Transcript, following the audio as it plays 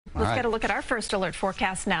Let's get a look at our first alert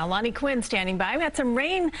forecast now. Lonnie, Quinn standing by. We had some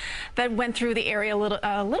rain that went through the area a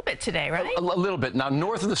little bit today, right? A little bit. Now,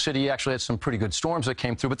 north of the city, you actually had some pretty good storms that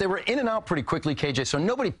came through, but they were in and out pretty quickly, KJ, so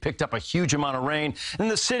nobody picked up a huge amount of rain. In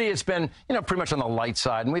the city, it's been, pretty much on the light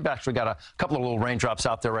side, and we've actually got a couple of little raindrops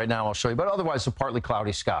out there right now I'll show you, but otherwise, a partly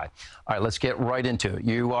cloudy sky. All right, let's get right into it.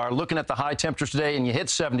 You are looking at the high temperatures today, and you hit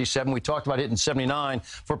 77. We talked about hitting 79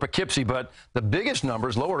 for Poughkeepsie, but the biggest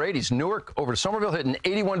numbers, lower 80s. Newark over to Somerville hitting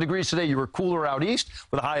 81 degrees today. You were cooler out east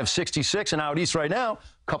with a high of 66, and out east right now,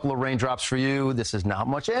 a couple of raindrops for you. This is not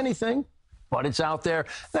much anything, but it's out there.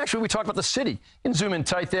 And actually, we talked about the city. You can zoom in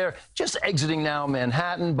tight there. Just exiting now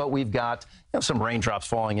Manhattan, but we've got some raindrops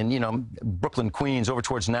falling in, Brooklyn, Queens, over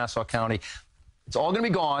towards Nassau County. It's all going to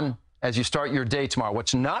be gone as you start your day tomorrow.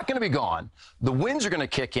 What's not going to be gone, the winds are going to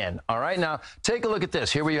kick in. All right, now take a look at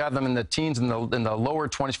this. Here we have them in the teens and in the lower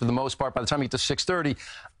 20s for the most part. By the time you get to 6:30,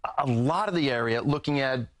 a lot of the area looking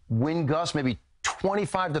at wind gusts, maybe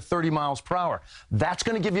 25 to 30 miles per hour. That's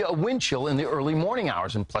going to give you a wind chill in the early morning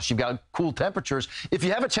hours, and plus you've got cool temperatures. If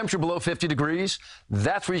you have a temperature below 50 degrees,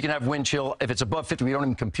 that's where you can have wind chill. If it's above 50, we don't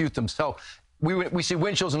even compute them. So we see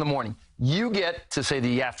wind chills in the morning. You get to, say,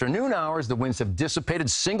 the afternoon hours, the winds have dissipated,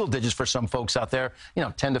 single digits for some folks out there,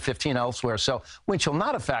 10 to 15 elsewhere. So wind chill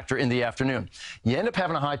not a factor in the afternoon. You end up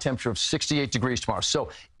having a high temperature of 68 degrees tomorrow. So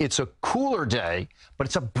it's a cooler day, but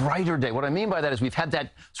it's a brighter day. What I mean by that is we've had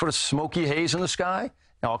that sort of smoky haze in the sky,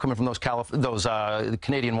 all coming from those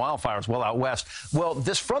Canadian wildfires well out west. Well,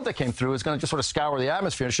 this front that came through is going to just sort of scour the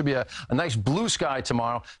atmosphere. It should be a nice blue sky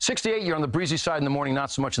tomorrow. 68, you're on the breezy side in the morning,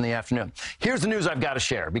 not so much in the afternoon. Here's the news I've got to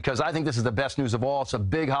share, because I think this is the best news of all. It's a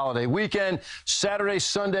big holiday weekend, Saturday,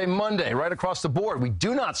 Sunday, Monday, right across the board. We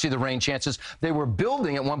do not see the rain chances. They were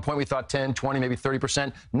building at one point. We thought 10, 20, maybe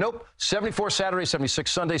 30%. Nope, 74 Saturday,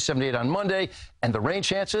 76 Sunday, 78 on Monday. And the rain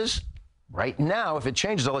chances, right now, if it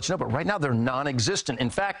changes, I'll let you know, but right now they're non-existent. In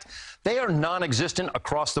fact, they are non-existent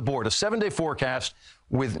across the board. A 7-day forecast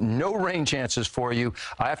with no rain chances for you.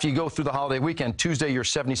 After you go through the holiday weekend, Tuesday you're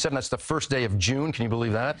 77. That's the first day of June. Can you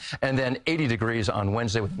believe that? And then 80 degrees on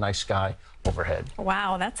Wednesday with a nice sky overhead.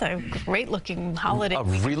 Wow, that's a great-looking holiday. A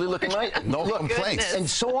really looking night. No complaints. Goodness. And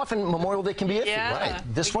so often Memorial Day can be iffy. Yeah.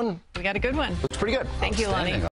 Right. This one, we got a good one. looks pretty good. Thank you, Lonnie.